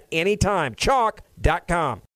cancelable at any time. Chalk.com.